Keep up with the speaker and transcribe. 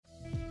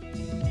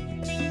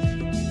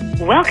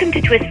Welcome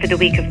to Twist for the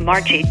week of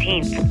March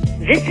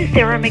 18th. This is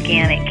Sarah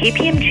McGann at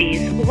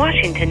KPMG's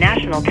Washington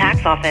National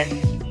Tax Office.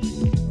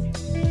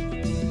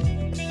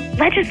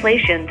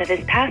 Legislation that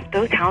has passed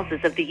both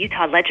houses of the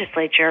Utah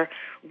legislature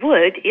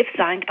would, if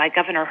signed by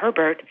Governor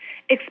Herbert,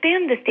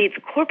 expand the state's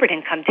corporate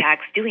income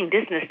tax doing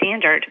business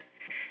standard.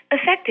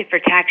 Effective for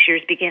tax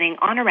years beginning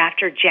on or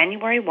after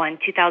January 1,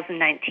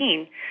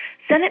 2019,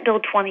 Senate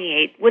Bill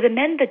 28 would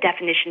amend the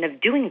definition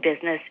of doing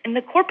business in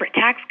the corporate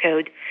tax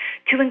code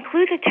to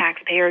include a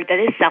taxpayer that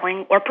is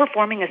selling or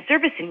performing a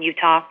service in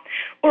Utah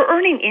or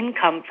earning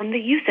income from the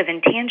use of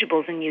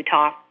intangibles in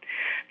Utah.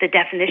 The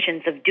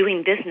definitions of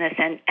doing business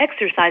and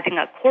exercising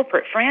a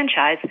corporate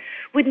franchise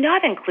would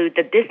not include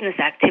the business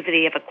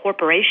activity of a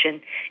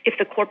corporation if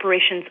the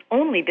corporation's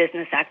only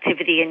business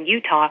activity in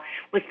Utah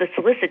was the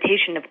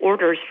solicitation of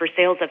orders for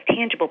sales of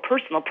tangible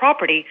personal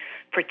property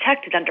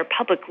protected under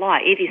Public Law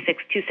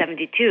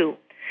 86-272.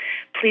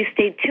 Please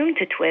stay tuned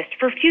to Twist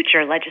for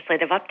future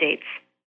legislative updates.